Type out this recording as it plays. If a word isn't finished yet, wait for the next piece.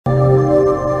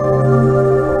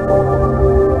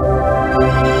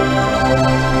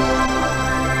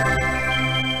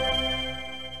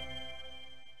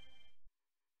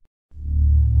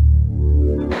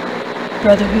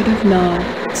Brotherhood of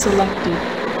Nod selected.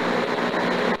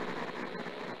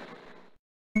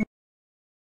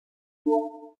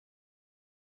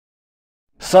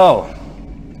 So,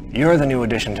 you're the new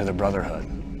addition to the Brotherhood.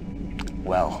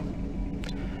 Well,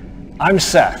 I'm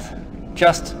Seth,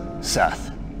 just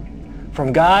Seth.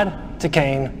 From God to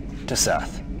Cain to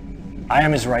Seth. I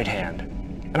am his right hand,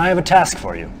 and I have a task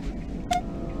for you.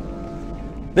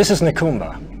 This is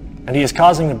Nakumba, and he is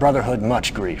causing the Brotherhood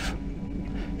much grief.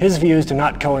 His views do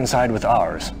not coincide with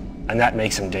ours, and that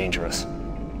makes him dangerous.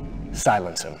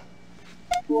 Silence him.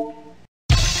 Ready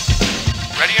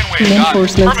and waiting.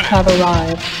 Reinforcements have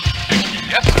arrived.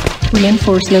 Yes, sir.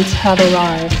 Reinforcements have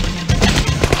arrived.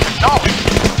 Knowledge.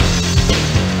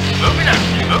 Moving out.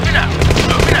 Moving out.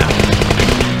 Moving out.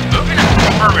 Moving out.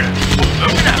 Affirmative.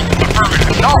 Moving out.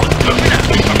 Affirmative. Knowledge. Moving out.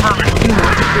 Affirmative. Unit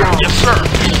lost. Yes, sir.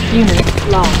 Unit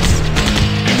lost.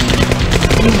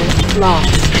 Unit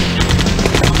lost.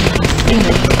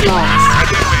 Unit lost.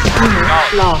 Unit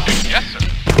lost. Yes, sir.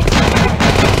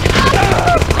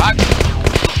 Roger.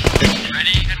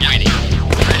 Ready and waiting.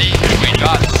 Ready and waiting.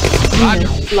 Got it. Roger.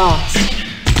 Unit lost.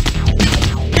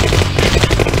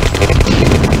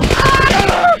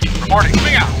 Reporting.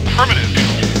 Moving out. Affirmative.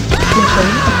 Mission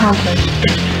accomplished.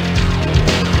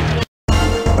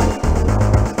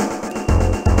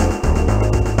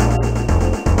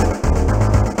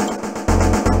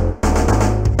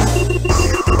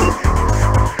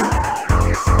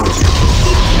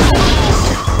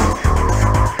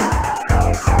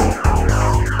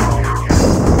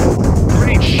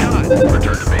 Great shot.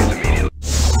 Return to base immediately.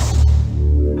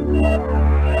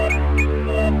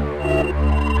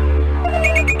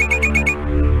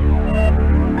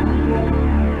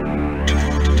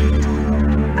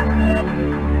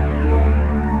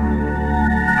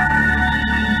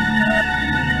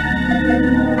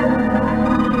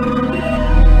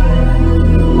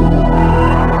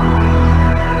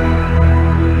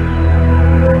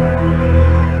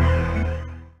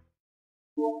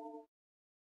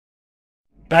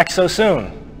 Back so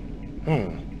soon?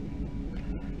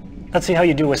 Let's see how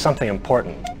you do with something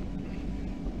important.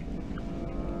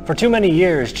 For too many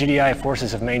years, GDI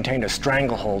forces have maintained a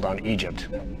stranglehold on Egypt.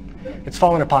 It's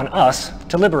fallen upon us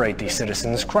to liberate these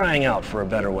citizens crying out for a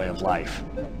better way of life.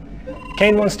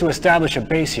 Cain wants to establish a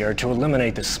base here to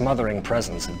eliminate the smothering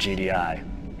presence of GDI.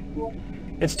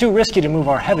 It's too risky to move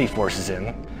our heavy forces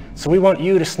in, so we want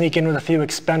you to sneak in with a few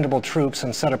expendable troops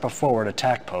and set up a forward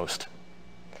attack post.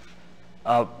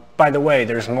 By the way,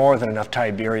 there's more than enough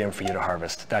Tiberium for you to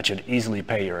harvest. That should easily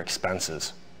pay your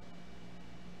expenses.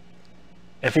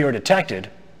 If you are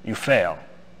detected, you fail.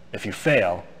 If you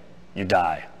fail, you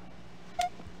die.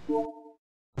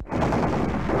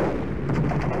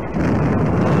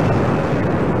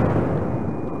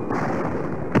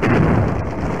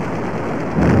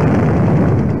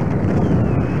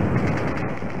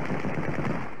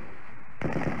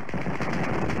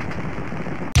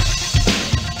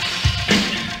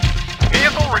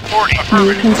 Reporting. New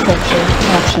Affirmative. construction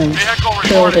options. Vehicle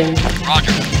Building. reporting.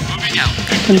 Roger. Moving out.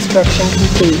 Construction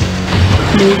complete.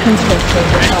 New construction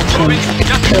options.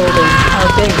 Building. Our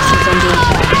base is under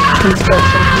attack.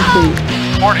 Construction complete.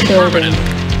 Reporting. Building.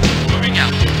 Affirmative. Moving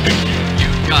out. You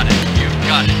got it. You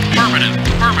got it. Affirmative.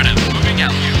 Affirmative. Moving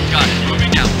out. You got it.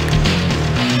 Moving out.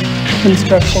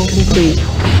 Construction complete.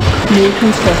 New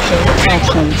construction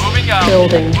options. Moving out.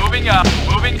 Building. Moving out.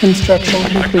 Moving. Construction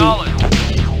complete. Acknowledge.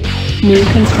 New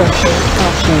construction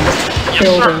options. Yes,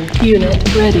 Building. sir. Unit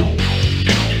ready.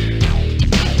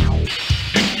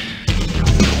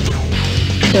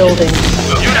 Building.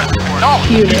 Unit.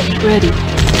 Acknowledge. Unit ready.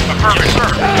 Affirmative, sir.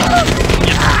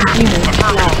 Yes, sir. Unit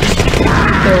Affirmative. lost.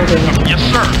 Building. Yes,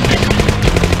 sir.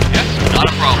 Yes, sir. Not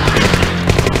a problem.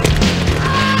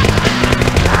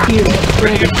 Unit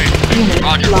ready. Unit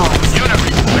Roger. lost. Unit.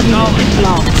 Unit Acknowledge.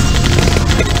 lost.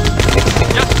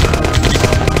 Yes, sir.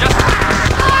 Yes, sir.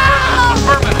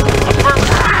 Affirmative.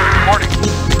 Affirmative. Reporting.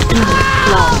 Unit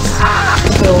lost.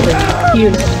 Building.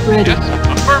 Unit ready. Yes, sir.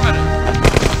 Affirmative.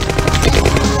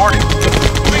 Reporting.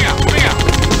 Moving out. Moving out.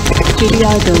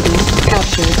 GDI building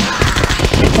captured.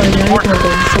 Primary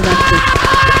building selected.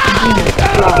 Unit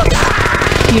lost.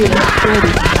 Unit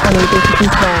ready. Unable to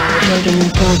comply. Loading in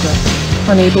progress.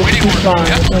 Unable to comply.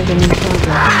 Loading in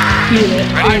progress. Unit Ready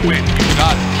and ready. waiting. You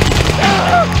got it.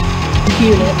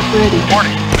 Unit ready.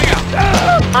 Reporting. Moving out.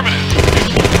 Affirmative.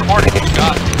 Reporting. You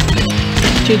got it.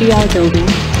 GDI building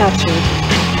captured.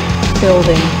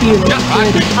 Building. Unit Yes, I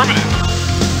ready. affirmative.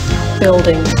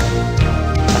 Building.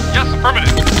 Yes,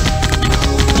 affirmative.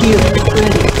 Unit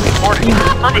ready. Reporting. Unit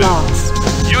Affirmative. lost.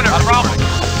 Unit problem.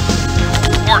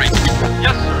 Reporting.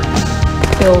 Yes, sir.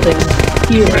 Building.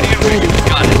 Unit Ready and ready. waiting.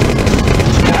 Got it.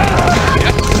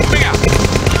 Yes, moving out.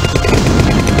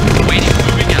 Waiting,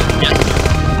 moving out. Yes, sir.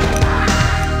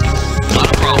 Not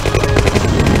a problem.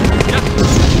 Yes, sir.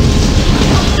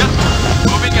 Yes, sir.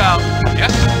 Moving out.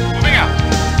 Yes, sir. Moving out.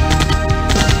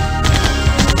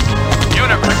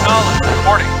 Unit acknowledged.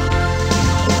 Reporting.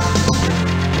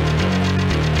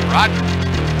 Roger.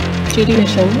 Duty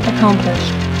mission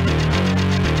accomplished.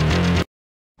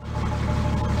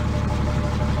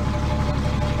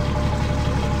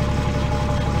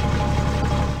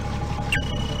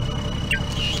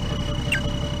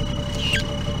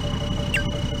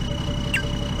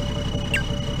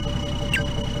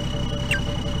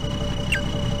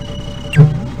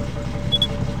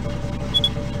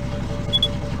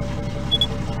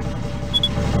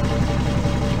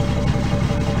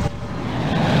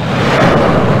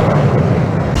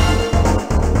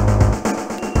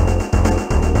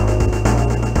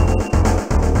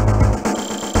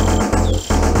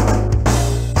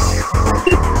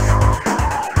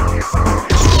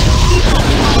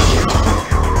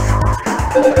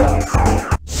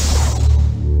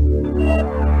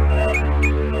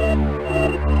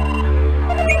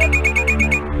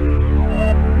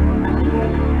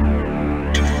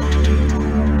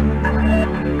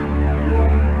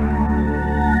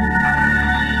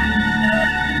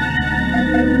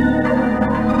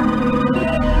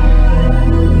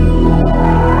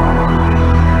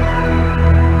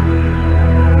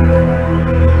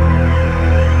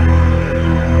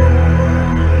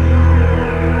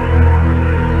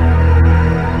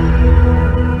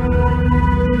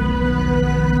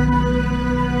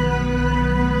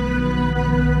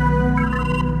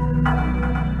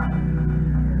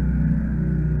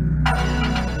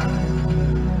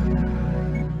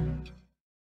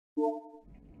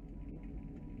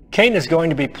 Kane is going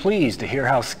to be pleased to hear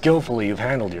how skillfully you've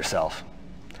handled yourself.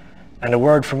 And a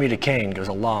word from me to Kane goes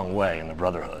a long way in the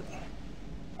Brotherhood.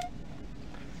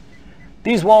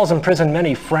 These walls imprison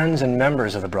many friends and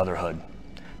members of the Brotherhood.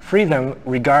 Free them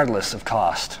regardless of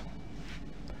cost.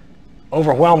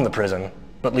 Overwhelm the prison,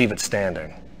 but leave it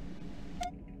standing.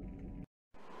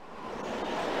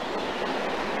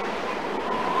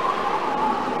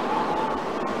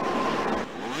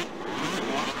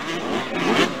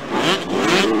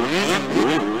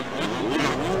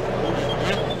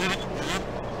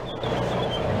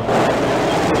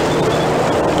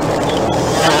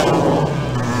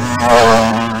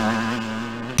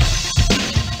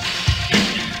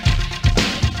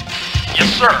 Yes,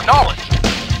 sir. Knowledge.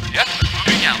 Yes, sir.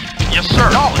 Moving out. Yes, sir.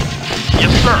 Knowledge.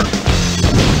 Yes, sir.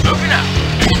 Moving out.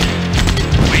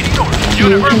 Waiting orders.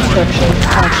 New construction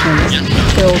options. Yes, sir.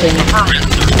 Building. Affirmative,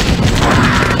 sir.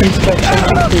 Construction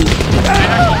complete.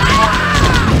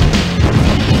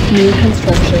 New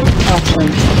construction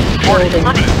options. Building.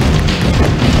 Affirmative.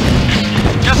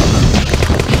 Yes, sir.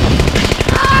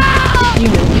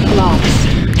 Unit lost.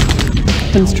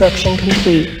 Construction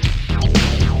complete.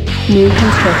 New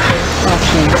construction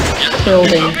options.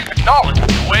 Building. Knowledge.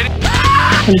 Waiting.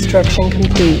 Construction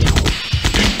complete.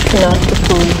 Cannot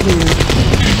deploy here.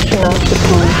 Cannot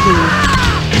deploy here.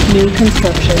 New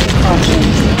construction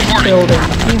options. Building.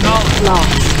 Unit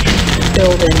lost.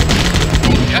 Building.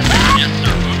 Yes, sir. Yes,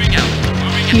 sir. Moving out.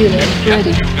 Moving out. Unit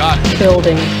ready. You got it.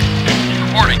 Building.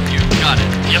 Reporting. You got it.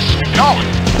 Yes, sir. Knowledge.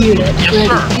 Unit Yes, ready.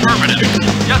 sir. Affirmative.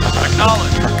 Yes,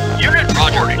 acknowledge. Unit.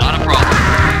 Roger. Not a problem.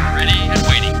 Ready and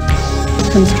waiting.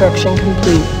 Construction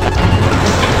complete.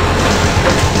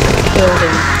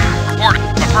 Building. Reporting.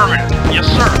 Affirmative. Yes,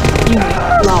 sir.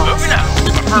 Unit lost. Moving out.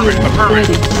 Affirmative. Unit Affirmative.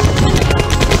 ready.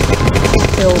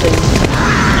 Building.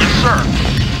 Yes, sir.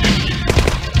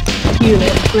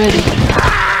 Unit ready.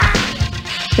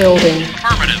 Building.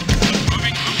 Affirmative.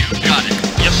 Moving. You got it.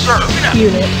 Yes, sir. Moving out.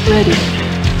 Unit ready.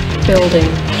 Building.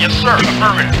 Yes, sir.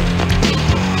 Affirmative.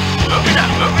 Moving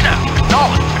out. Moving out.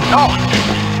 Acknowledge. Acknowledge.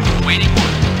 Waiting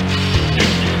orders.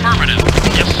 Affirmative.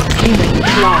 Yes, sir. Unit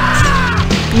lost.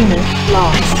 Unit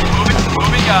lost.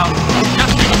 Moving out. Yes,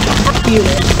 sir.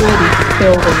 Unit ready.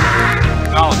 Building.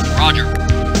 Acknowledge. Roger.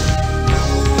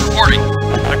 Reporting.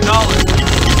 Acknowledge.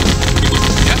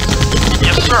 Yes, sir.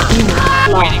 Yes, sir. Unit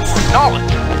Waiting lost. for acknowledge.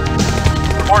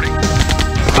 Reporting.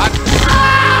 Roger.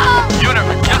 Unit.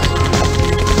 Yes, sir.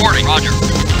 Reporting. Roger.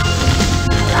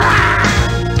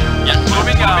 Yes,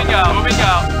 moving out. Moving out. Moving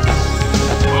out.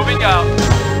 Moving out.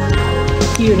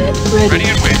 Unit Ready ready.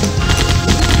 and waiting.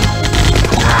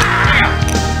 Moving out.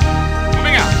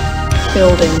 Moving out.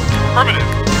 Building. Affirmative.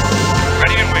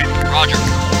 Ready and waiting. Roger.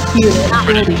 Unit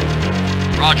Affirmative. ready.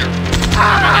 Roger.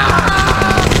 Moving out.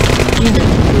 Unit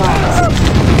lost.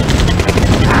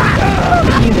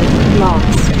 Unit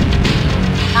lost.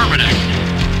 Affirmative.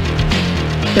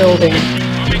 Building.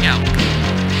 Moving out.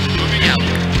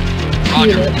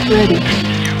 Roger. Unit ready.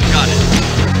 You got it.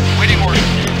 Waiting orders.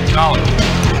 Acknowledged.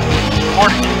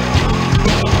 Reporting.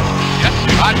 Yes,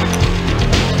 roger.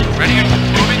 Ready and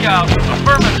moving out.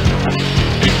 Affirmative.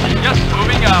 Yes,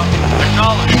 moving out.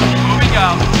 Acknowledged. Moving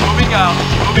out. Moving out.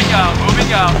 Moving out. Moving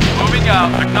out. Moving out.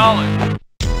 Acknowledged.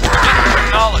 Yes,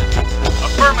 acknowledged.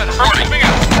 Affirmative. Moving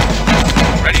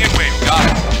out. Ready and waiting. Got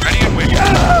it. Ready and waiting.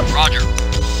 Roger.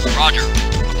 Roger.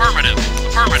 Affirmative.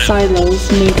 Affirmative. Silos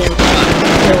needed.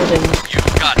 Building. You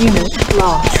got it. Unit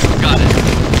lost. You got it.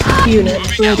 Unit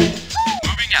Moving ready. out.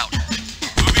 Moving out.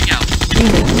 Moving out.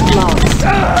 Unit lost.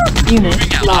 Unit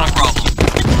Moving out. Not a lost. problem.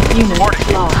 Unit Reporting.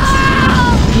 lost.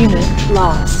 Unit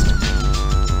lost.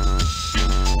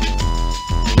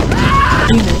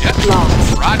 Unit Yes. lost.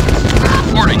 Roger.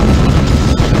 Reporting.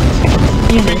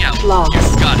 Unit Moving out. lost.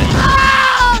 You got it.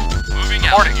 Moving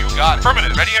out. Reporting. You got it.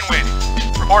 Affirmative. Ready and waiting.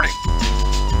 Reporting.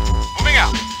 Moving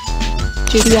out.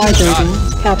 GDI building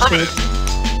captured.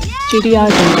 GDI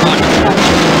building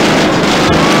captured.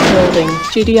 Building.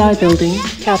 GDI building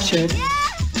captured.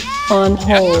 On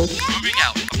hold. Yes. Moving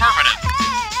out. Affirmative.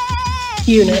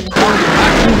 Unit lost.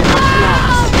 Unit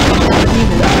lost.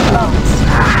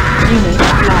 Unit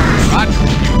lost. Roger.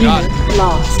 You got it. Unit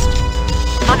lost.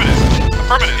 Affirmative.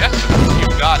 Affirmative. Yes, sir. You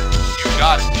got it. You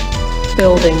got it.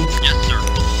 Building. Yes, sir.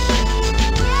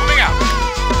 Moving out.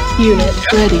 Unit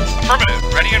Yes. ready.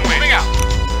 Affirmative. Ready and waiting out.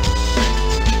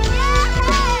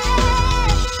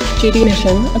 GD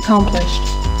mission accomplished.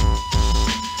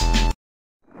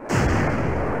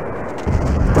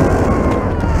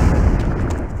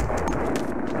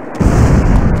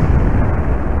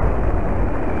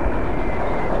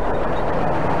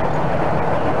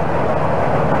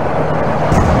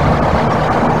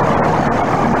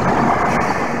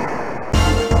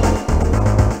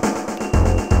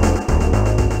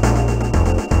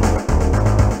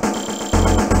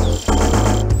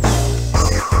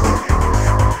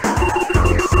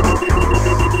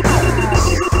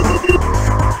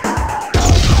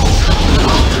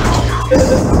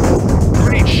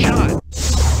 Great shot.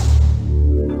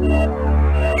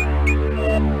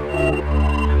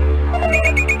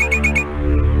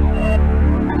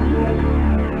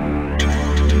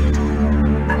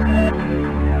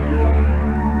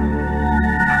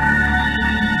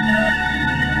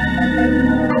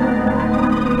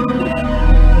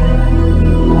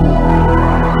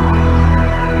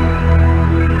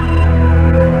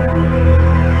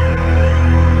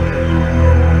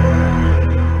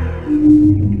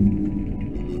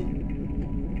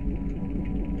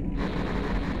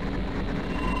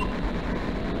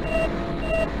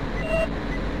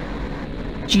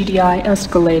 GDI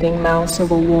escalating Mao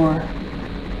civil war.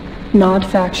 Nod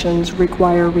factions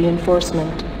require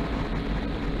reinforcement.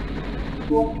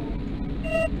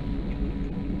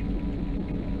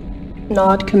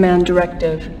 Nod command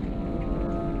directive.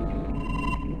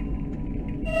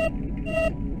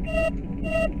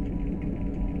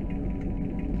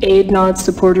 Aid Nod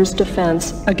supporters'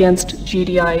 defense against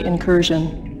GDI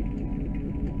incursion.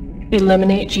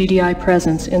 Eliminate GDI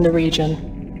presence in the region.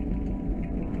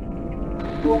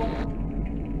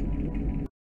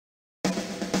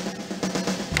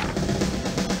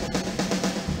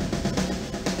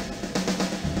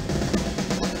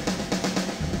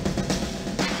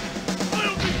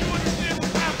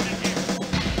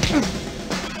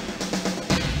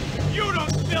 You don't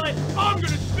spill it, I'm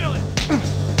gonna spill it!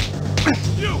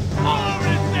 You, all over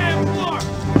this damn floor!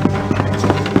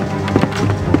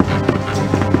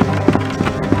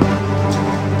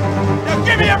 Now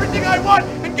give me everything I want,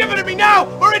 and give it to me now,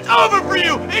 or it's over for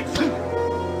you! It's...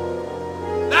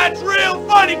 That's real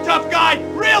funny, tough guy!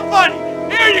 Real funny!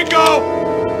 Here you go!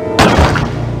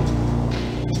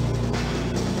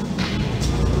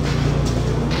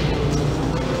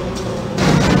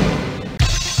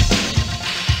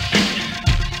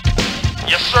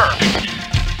 Yes,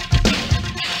 sir.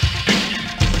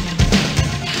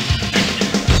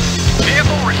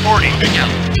 Vehicle reporting. Moving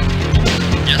out.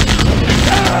 Yes, sir.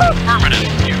 Affirmative.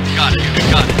 You got it. You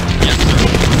got it. Yes, sir.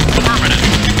 Affirmative.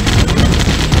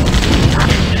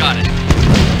 You got it.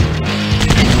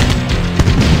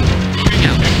 Moving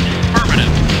out.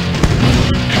 Affirmative.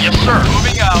 Yes, sir.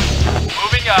 Moving out.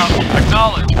 Moving out.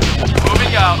 Acknowledge.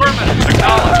 Moving out. Affirmative.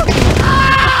 Acknowledge.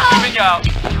 Moving out.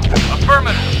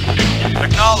 Affirmative.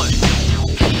 Acknowledge.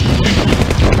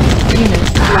 Unit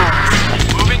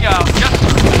lost. Moving out. Yes,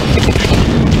 sir.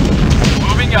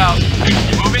 Moving out.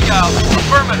 Moving out.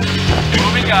 Affirmative.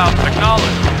 Moving out.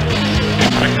 Acknowledge.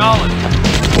 Acknowledge.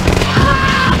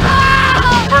 Affirmative.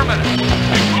 Affirmative.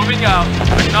 Moving out.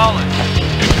 Acknowledge.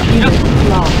 Unit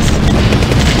lost.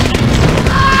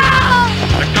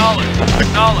 Acknowledge.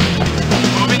 Acknowledge.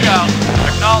 Moving out.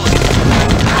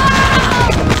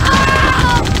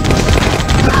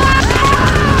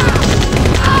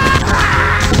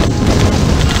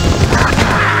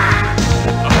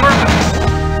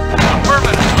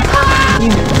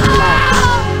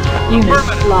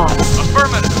 Unit lost.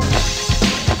 Affirmative.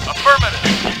 Affirmative.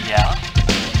 Yeah.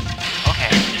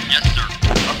 Okay. Yes, sir.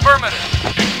 Affirmative.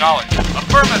 Acknowledge.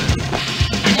 Affirmative.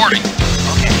 Reporting.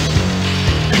 Okay.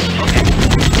 Okay.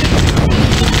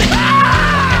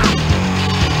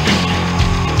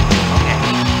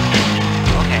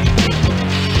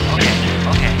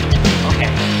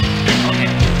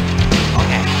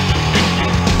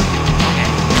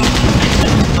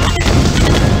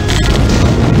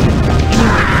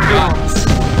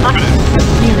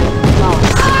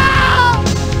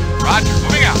 Roger,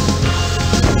 moving out.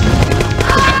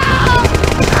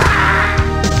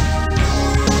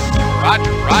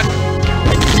 Roger, roger.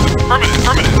 Affirmative.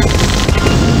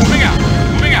 Moving out,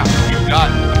 moving out. You got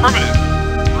it. Affirmative.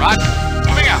 Roger,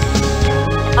 moving out.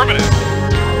 Affirmative.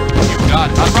 You got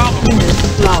it. Not a problem. Unit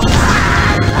lost.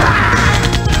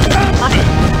 Affirmative.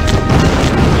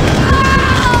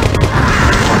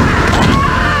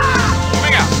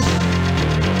 Moving out.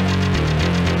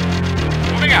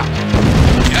 Moving out.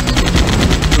 Yes.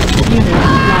 Unit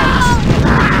lost.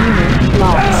 Unit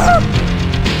lost.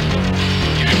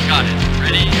 Unit got it.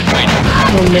 Ready and waiting.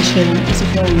 Your mission is a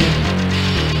failure.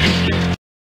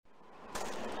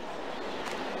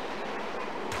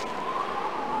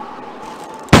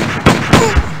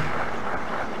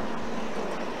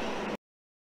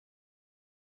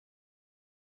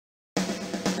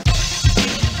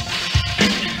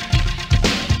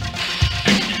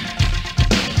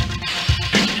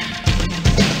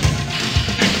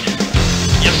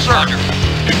 Yes, sir. Roger.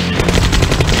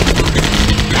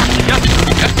 Yes, sir.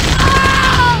 Yes.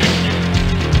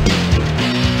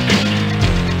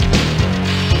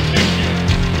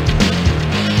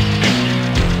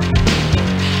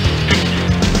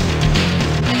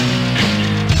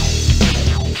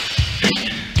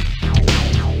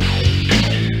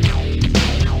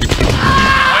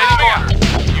 Waiting order.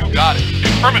 You got it.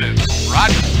 Affirmative.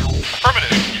 Roger.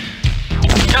 Affirmative.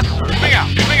 Yes, sir. Moving out.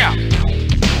 Moving out.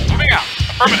 Moving out.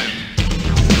 Affirmative.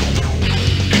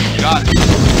 You got it.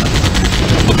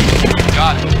 You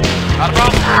got it. Not a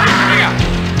problem. Moving out.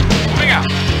 Moving out.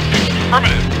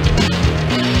 Affirmative.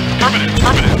 Affirmative.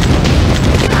 Affirmative.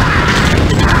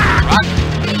 Roger.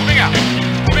 Moving out.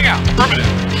 Moving out. Affirmative.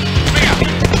 Moving out.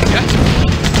 Yes.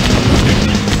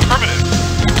 Affirmative.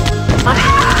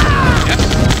 Affirmative. Yes.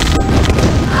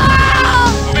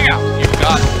 Moving out. You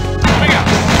got it. Moving out.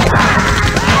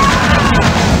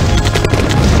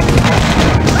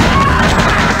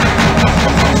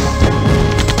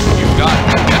 You got it.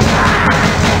 Yes.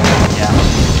 Yeah.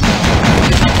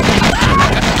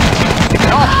 Yes.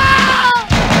 No.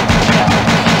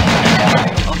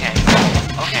 Yeah. Okay.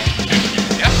 Okay.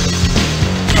 Yes.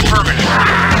 Affirmative.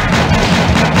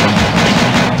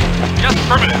 Yes,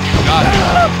 affirmative. You got it.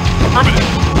 Affirmative.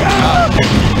 You got it.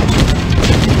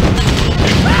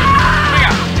 Moving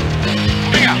out.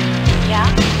 Moving out. Yeah?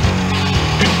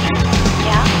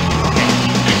 Yeah? Okay.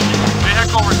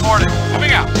 Vehicle reporting.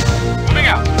 Moving out. Moving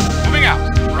out. Moving out.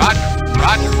 Roger.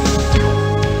 Roger.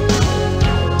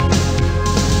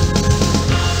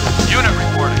 Unit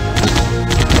reporting.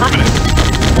 Affirmative.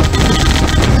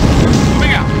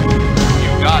 Moving out. You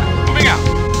got it. Moving out.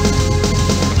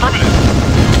 Affirmative.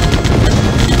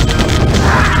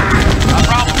 Not a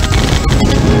problem.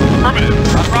 Affirmative.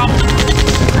 Not a problem.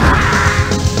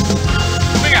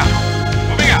 Moving out.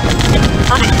 Moving out.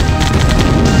 Affirmative.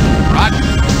 Roger.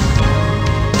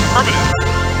 Affirmative.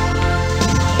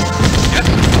 Yes.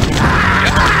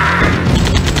 Yes.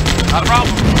 Not a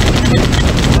problem.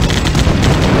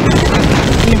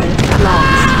 Unit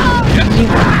lost. Yes.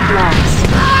 Unit lost.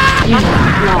 Unit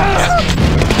lost.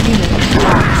 Unit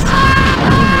lost.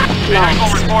 Unit Vehicle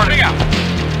lost. reporting out.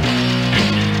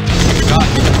 You got it.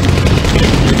 Unit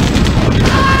lost.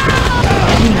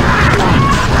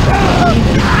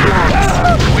 Unit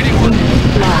lost. Waiting order.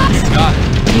 Unit lost. You got it.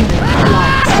 Unit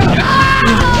lost. Yes.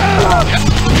 Unit lost. Yes.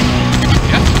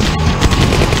 Yes.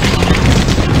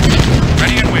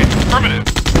 Ready and waiting. Affirmative.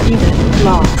 Unit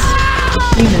lost.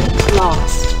 Unit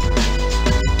lost.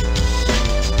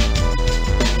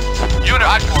 Unit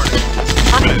reporting.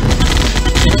 Affirmative.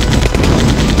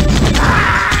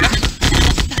 Yes.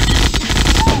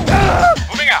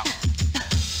 Moving out.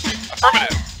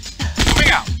 Affirmative.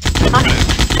 Moving out. Affirmative.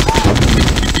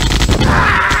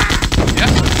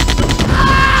 Yes.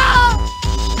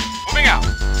 Moving out.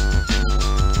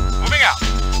 Moving out.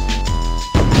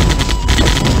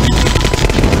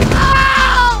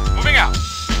 Moving out.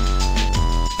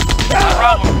 Not a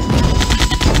problem.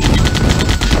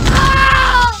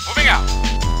 Moving out.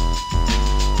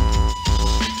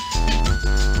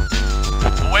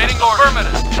 Awaiting order.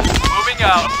 Affirmative. Moving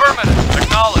out. Affirmative.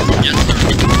 Acknowledge. Yes, sir.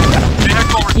 Vehicle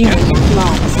Vehicle Unit yes.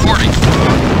 lost. Reporting.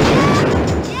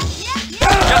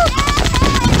 Yes.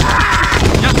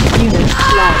 Yes. Unit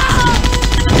lost.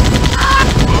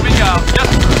 Moving out. Yes.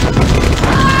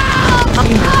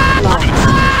 Unit lost.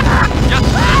 Yes.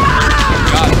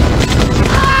 Got it.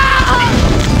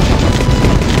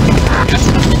 Yes.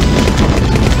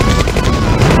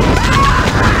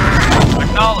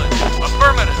 Acknowledge.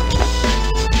 Affirmative.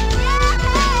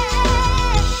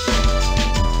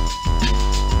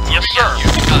 Yes, sir. You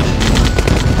got it.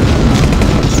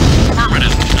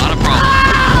 Affirmative. Not a problem.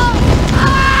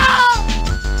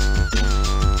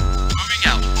 Moving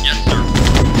out. Yes, sir.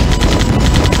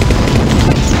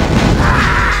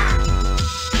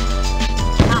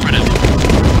 Affirmative.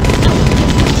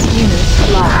 Unit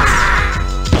lost.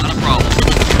 Not a problem.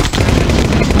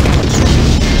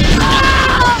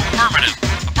 Affirmative.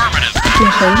 Affirmative.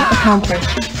 Mission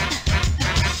accomplished.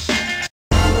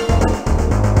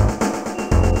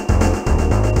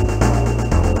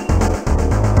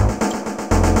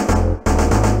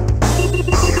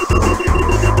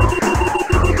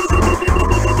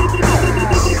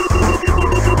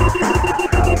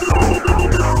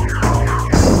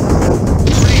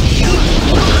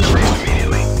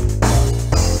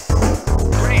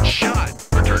 Great shot.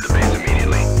 Return to base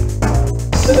immediately.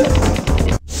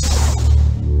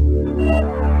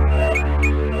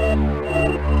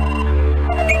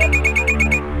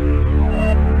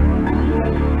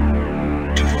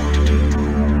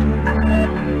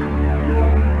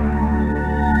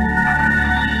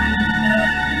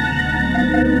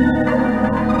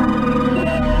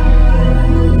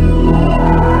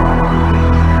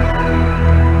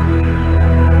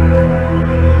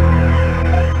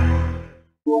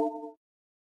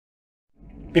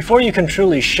 Before you can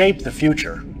truly shape the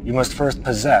future, you must first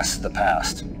possess the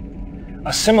past.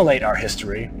 Assimilate our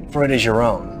history, for it is your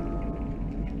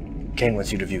own. Kane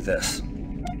wants you to view this.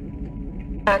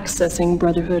 Accessing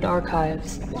Brotherhood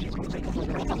archives.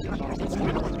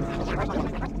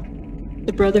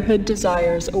 The Brotherhood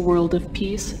desires a world of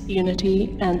peace,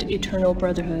 unity, and eternal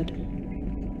brotherhood.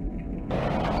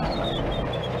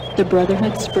 The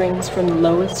Brotherhood springs from the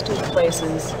lowest of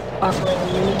places, offering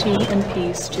unity and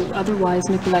peace to otherwise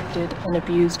neglected and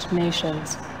abused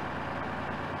nations.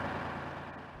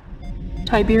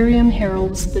 Tiberium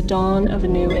heralds the dawn of a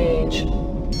new age.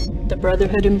 The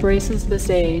Brotherhood embraces this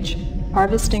age,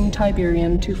 harvesting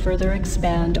Tiberium to further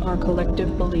expand our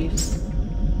collective beliefs.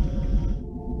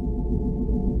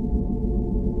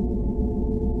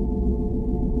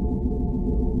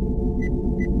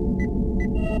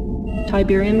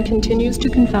 Tiberium continues to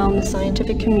confound the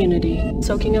scientific community,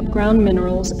 soaking up ground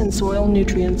minerals and soil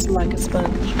nutrients like a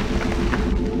sponge.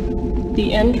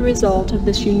 The end result of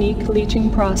this unique leaching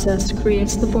process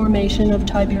creates the formation of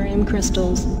Tiberium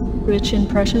crystals, rich in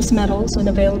precious metals and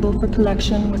available for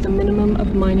collection with a minimum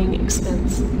of mining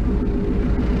expense.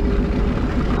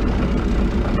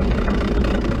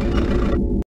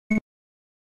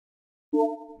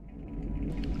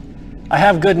 I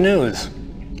have good news.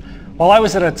 While I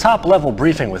was at a top-level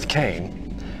briefing with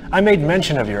Kane, I made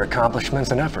mention of your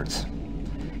accomplishments and efforts.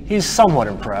 He's somewhat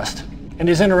impressed, and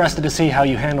is interested to see how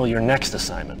you handle your next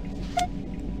assignment.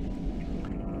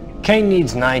 Kane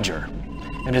needs Niger,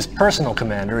 and his personal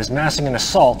commander is massing an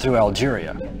assault through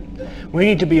Algeria. We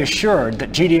need to be assured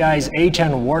that GDI's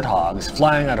A-10 Warthogs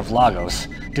flying out of Lagos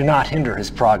do not hinder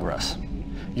his progress.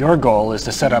 Your goal is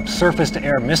to set up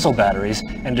surface-to-air missile batteries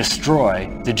and destroy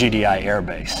the GDI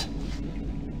airbase.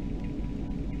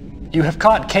 You have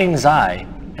caught Kane's eye,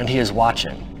 and he is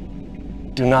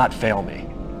watching. Do not fail me.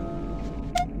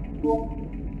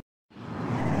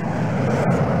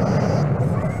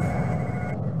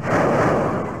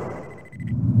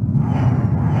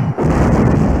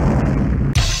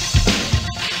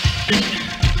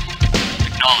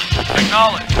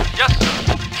 Acknowledge. Yes, sir.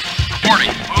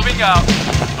 Reporting. Moving out.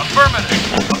 Affirmative.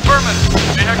 Affirmative.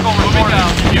 Vehicle moving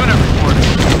out. Unit reporting.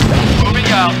 Moving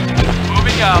out.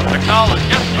 Moving out. Acknowledge.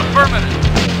 Yes, affirmative.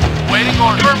 Waiting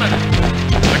order. Affirmative.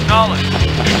 Acknowledge.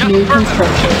 Yes, New affirmative.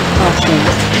 construction options.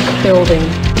 Building.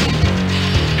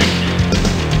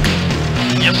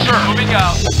 Yes, sir. Moving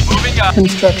out. Moving out.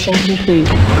 Construction complete.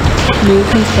 New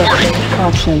construction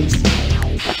options.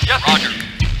 Yes. Roger.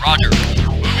 Roger.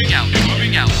 Moving out.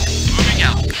 Moving out. Moving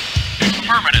out.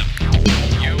 Affirmative.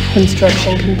 You.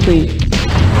 Construction complete.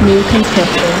 New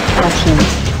construction options.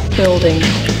 Building.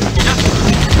 Yes.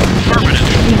 Affirmative.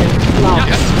 Unit lost.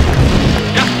 Yes.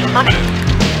 Yes. Affirmative.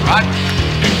 Roger.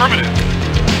 Affirmative.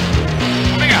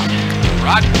 Moving out.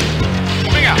 Roger.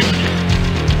 Moving out.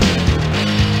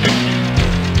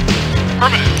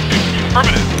 Affirmative.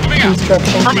 Affirmative. Moving out.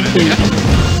 Construction Affirmative. complete. Yes.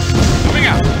 Moving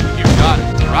out. You got it.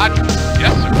 Roger.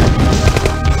 Yes, sir.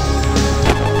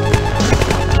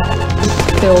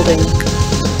 Building.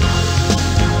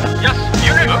 Yes,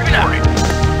 unit moving out.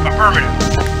 Affirmative.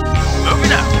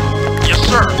 Moving out. Yes,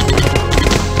 sir.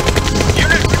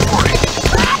 Unit reporting.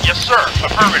 Yes, sir.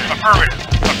 Affirmative. Affirmative.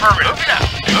 Affirmative. Moving out.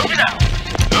 Moving out.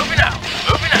 Moving out.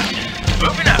 Moving out.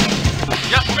 Moving out.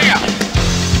 Yes, moving out.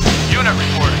 Unit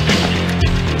reporting.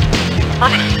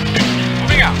 Affirmative.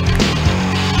 Moving out.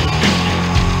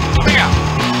 Moving out.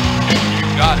 You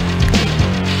got it.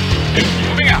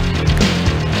 Moving out.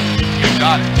 You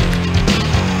got it.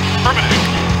 Affirmative.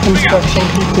 Moving out. Construction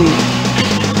complete.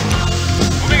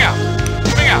 Moving out.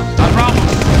 Moving out. Not a problem.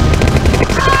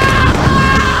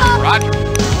 Roger.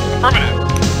 Affirmative.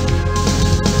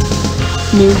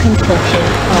 New construction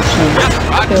options. Yes,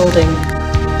 Roger. Building.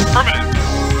 Affirmative.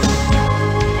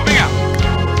 Moving out.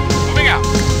 Moving out.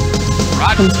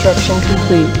 Roger. Construction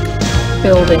complete.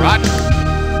 Building. Roger.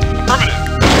 Affirmative.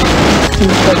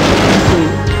 Construction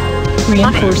complete.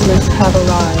 Reinforcements have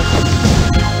arrived.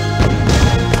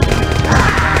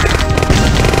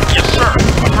 Yes, sir.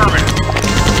 Affirmative.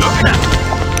 Moving out.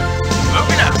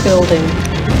 Moving out. Building.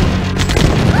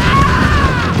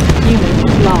 Unit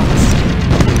lost.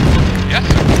 Yes,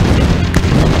 sir.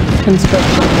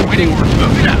 Construction Waiting complete. orders.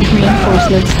 Moving out.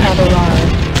 Reinforcements have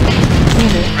arrived.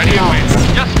 Unit Ready and waiting.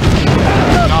 lost. Yes, sir.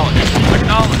 Acknowledge.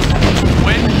 Acknowledge.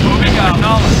 Wait. Moving out.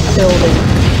 Acknowledge. Building.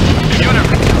 Unit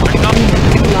report. Acknowledge.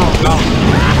 Unit lost. Acknowledge.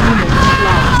 Unit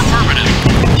lost. Affirmative.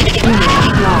 Unit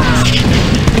lost.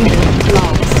 Unit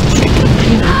lost.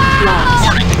 Unit lost.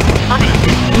 Reporting. Affirmative.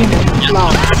 Unit Yes,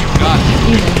 lost. sir. You got it.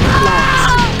 Unit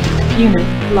lost. Unit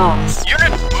lost.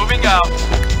 Unit moving out.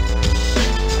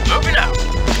 Moving out.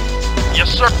 Yes,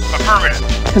 sir. Affirmative.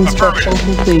 Construction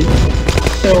Affirmative. complete.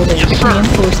 Building. Yes, sir.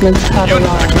 Reinforcements have Unit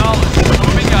arrived. acknowledged.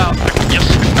 Moving out. Yes,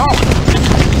 acknowledged.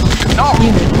 Acknowledged.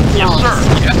 Unit Yes, lost. sir.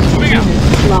 Yes, moving out.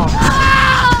 Unit lost.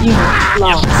 Unit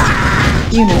lost.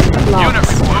 Unit Unit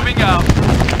lost. moving out.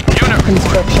 Unit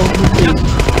Construction Yes, complete.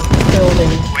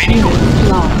 Building. Waiting Unit orders.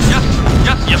 lost. yes,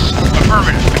 yes, yes.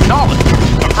 Affirmative. Acknowledged.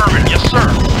 Affirmative. Yes, sir.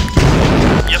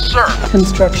 Yes, sir.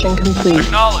 Construction complete.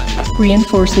 Acknowledged.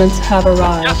 Reinforcements have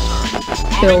arrived. Yes, sir.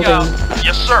 Moving Building. out.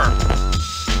 Yes, sir.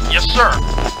 Yes, sir.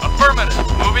 Affirmative.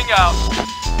 Moving out.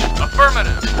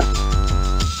 Affirmative.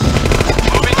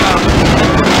 Moving out.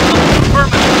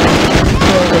 Affirmative.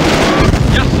 Building.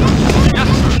 Yes, sir. Yes,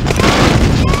 sir.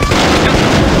 Yes,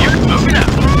 sir. You're moving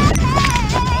out.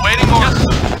 Waiting orders. Yes,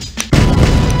 sir.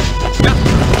 Yes,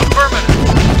 sir. Affirmative.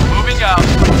 Moving out.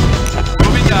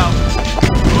 Moving out.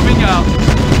 Moving out.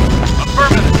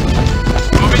 Affirmative.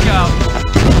 Moving out.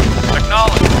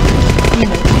 Acknowledge.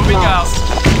 Unit Moving out. lost.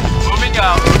 Moving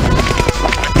out.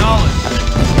 Acknowledge.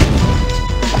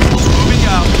 Moving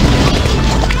out.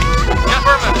 Yes,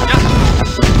 affirmative. Yes,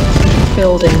 sir.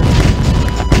 Building.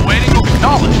 Waiting.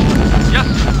 Acknowledge. Yes,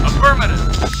 sir. Affirmative.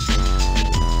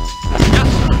 Yes,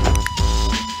 sir.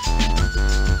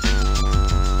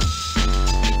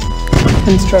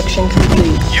 Construction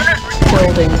complete. Unit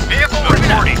reporting. Building. Vehicle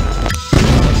reporting.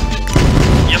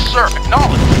 Yes, sir.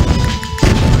 Acknowledge.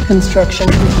 Construction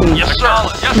complete. Yes, sir.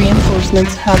 Acknowledge. Yes.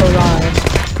 Reinforcements have arrived.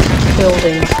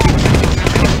 Building.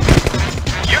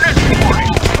 Unit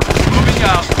reporting. Moving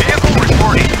out. Vehicle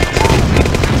reporting.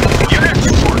 Unit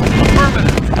reporting.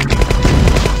 Affirmative.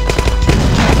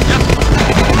 Yes, sir.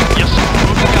 Yes, sir.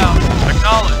 Moving out.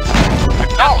 Acknowledge.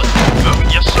 Acknowledge. Moving.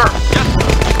 Yes, sir. Yes, sir.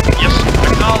 Yes, sir.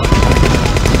 Acknowledge.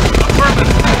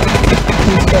 Affirmative.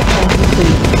 Construction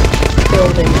complete.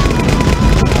 Building.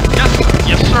 Yes, sir.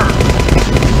 Yes, sir.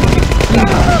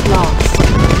 Unit lost.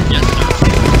 Yes, sir.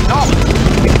 Acknowledge.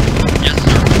 Yes,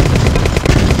 sir.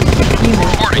 Unit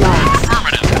Reporting. lost.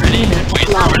 Affirmative. Ready. Unit Wait.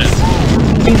 lost. Affirmative.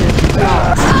 Unit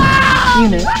lost.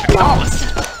 Unit lost.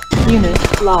 Unit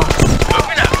lost.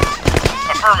 Moving out.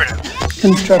 Affirmative.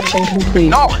 Construction complete.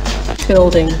 Acknowledge.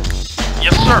 Building.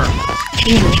 Yes, sir.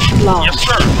 Unit lost. Yes,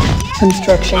 sir.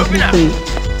 Construction Moving out. complete.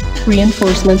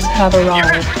 Reinforcements have Unit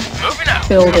arrived. moving out.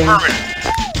 Building.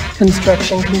 Affirmative.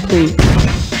 Construction complete.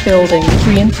 Building.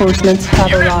 Reinforcements have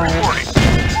Unit arrived. reporting.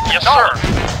 Yes, sir.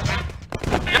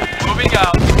 Yep, moving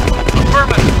out.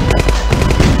 Affirmative.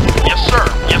 Yes, sir.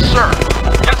 Yes, sir.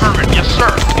 Yes, affirmative. Yes,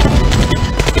 sir.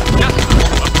 Yes, sir.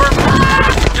 Affirmative.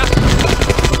 Yes, sir.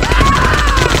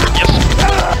 Yes,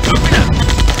 sir. Moving out.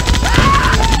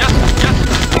 Yes, sir. Yes,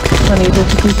 sir. Unable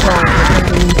to comply with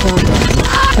building in progress.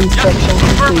 Construction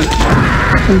complete.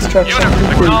 Construction Unit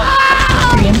complete. acknowledged.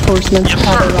 Reinforcements Yes,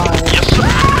 have sir. arrived. Yes, sir.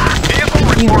 Vehicle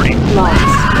reporting. Unit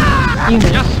lost.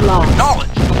 Unit Yes, lost.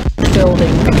 acknowledged.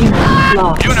 Building. Unit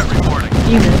lost. Unit reporting.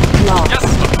 Unit lost. Yes,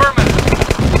 affirmative.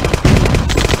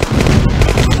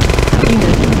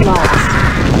 Unit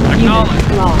lost. Acknowledge.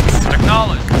 Unit lost.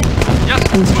 Acknowledge. Yes,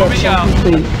 moving Construction out.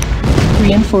 complete.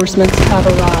 Reinforcements have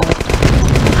arrived.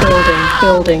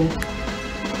 Building.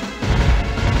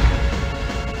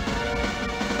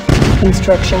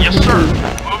 Construction Yes, sir.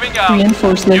 complete. Moving out.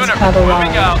 Reinforcements Unit have moving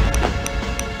arrived. out.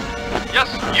 Yes,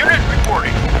 unit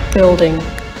reporting. Building.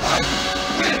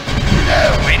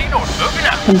 Waiting on moving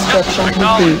out. Construction Yes,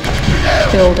 complete.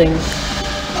 acknowledge. Building.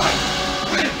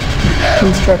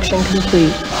 Construction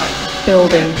complete.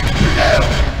 Building.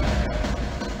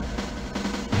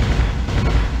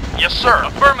 Yes, sir.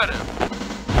 Affirmative.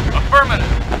 Affirmative.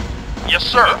 Yes,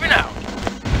 sir. Moving out.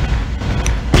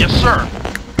 Yes, sir.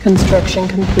 Construction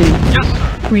complete. Yes,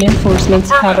 sir. Reinforcements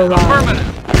have Affirmative. arrived.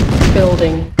 Affirmative.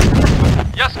 Building.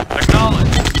 Yes,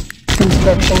 acknowledge.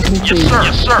 Construction Yes, complete. sir.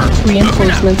 Yes, sir.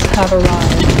 Reinforcements have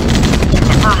arrived.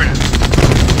 Affirmative.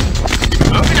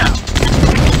 Moving out.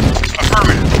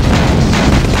 Affirmative.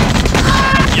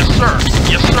 Yes, sir.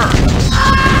 Yes, sir.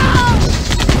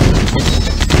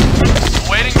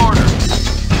 Awaiting order.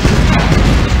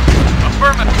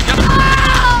 Affirmative. Yes, sir.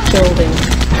 Building.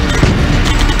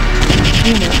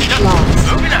 Unit Yes,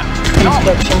 lost. moving out.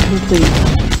 Acknowledge. Construction complete.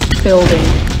 Building.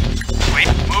 Wait,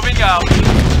 moving out.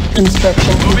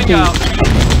 Construction Moving complete. out.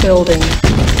 Building.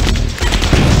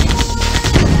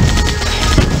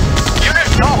 Unit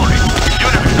acknowledged.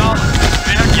 Unit acknowledged.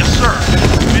 Yes, sir.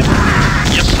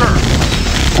 Yes, sir.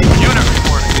 Unit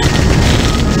reporting.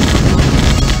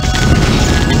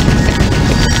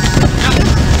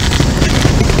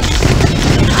 Yes.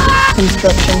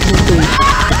 Construction complete.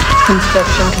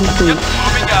 Construction complete.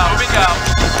 Moving out. Moving out.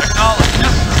 Acknowledged.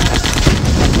 Yes, sir.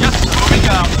 Yes, moving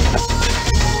out.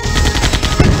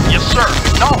 Yes, sir.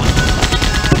 Acknowledged.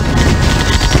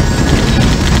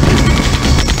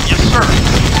 Yes, sir.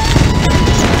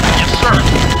 Yes, sir.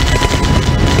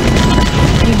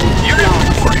 Unit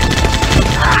reporting. Yes,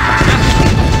 sir.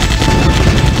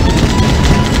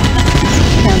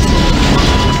 Cancel.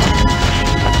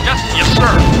 Yes, yes,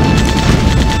 sir.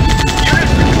 Unit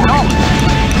acknowledged.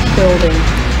 Building.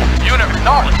 Unit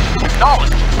acknowledged.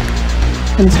 Acknowledged.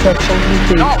 Construction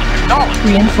complete. Acknowledged. Acknowledged.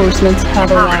 Reinforcements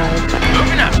have arrived.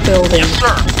 Moving out. Building. Yes,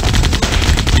 sir.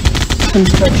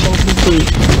 Construction complete.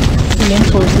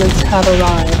 Reinforcements have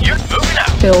arrived. Unit moving out.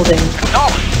 Building.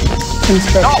 Acknowledged.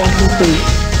 Construction complete.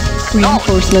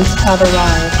 Reinforcements have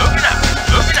arrived. Moving out.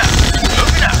 Moving out.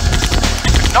 Moving out.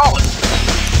 Acknowledged.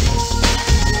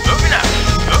 Moving out.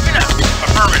 Moving out.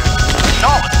 Affirmative.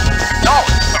 Acknowledged.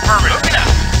 Acknowledged. Affirmative. Moving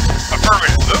out.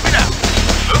 Affirmative. Moving out.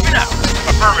 Moving out.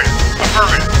 Affirmative.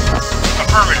 Affirmative.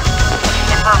 Affirmative.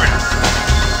 Affirmative.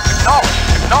 Acknowledged.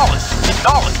 Acknowledged.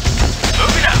 Acknowledged.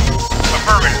 Moving out.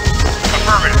 Affirmative.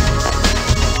 Affirmative.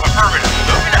 Affirmative.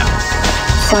 Moving out.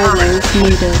 Silos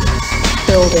needed.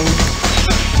 Building.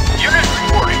 Unit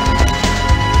reporting.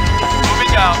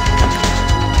 Moving out.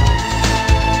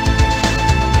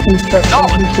 Construction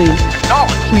complete.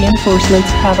 Acknowledged.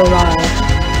 Reinforcements have arrived.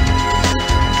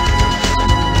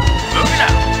 Moving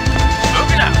out.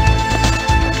 Moving out.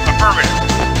 Affirmative.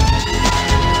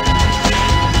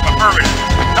 Affirmative.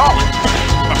 Acknowledged.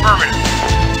 Affirmative.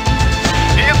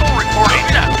 Vehicle reporting.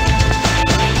 Moving out.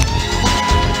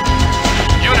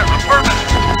 Unit affirmative.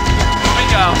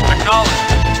 Moving out. Acknowledged.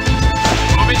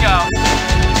 Moving out.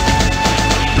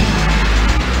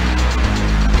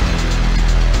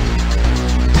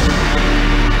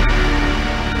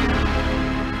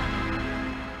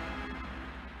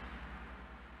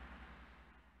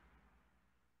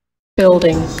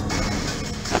 Building.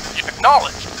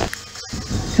 Acknowledged.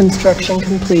 Construction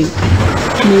complete.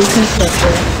 New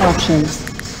constructor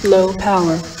options. Low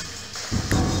power.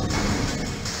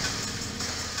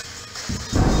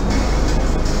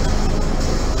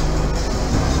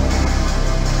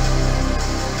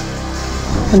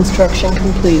 Construction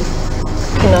complete.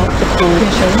 Cannot deploy.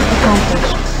 Mission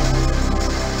accomplished.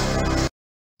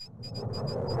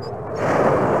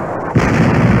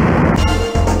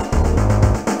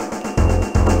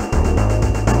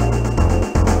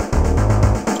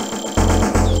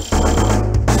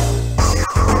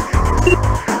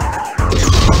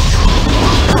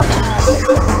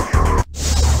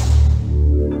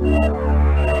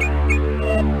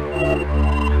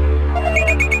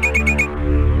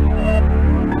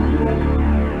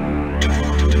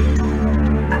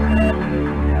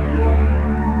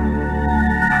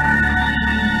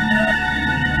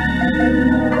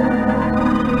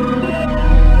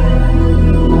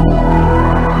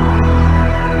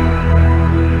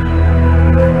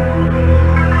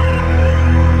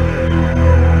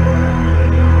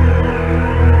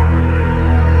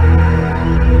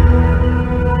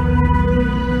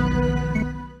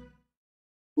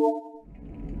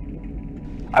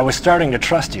 was starting to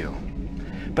trust you.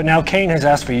 But now Kane has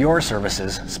asked for your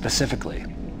services specifically.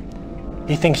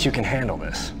 He thinks you can handle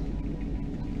this.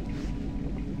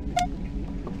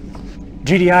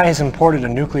 GDI has imported a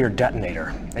nuclear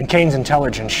detonator, and Kane's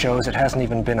intelligence shows it hasn't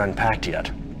even been unpacked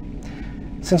yet.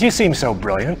 Since you seem so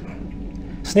brilliant,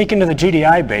 sneak into the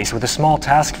GDI base with a small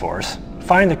task force,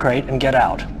 find the crate and get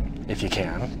out, if you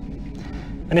can.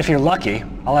 And if you're lucky,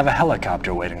 I'll have a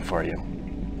helicopter waiting for you.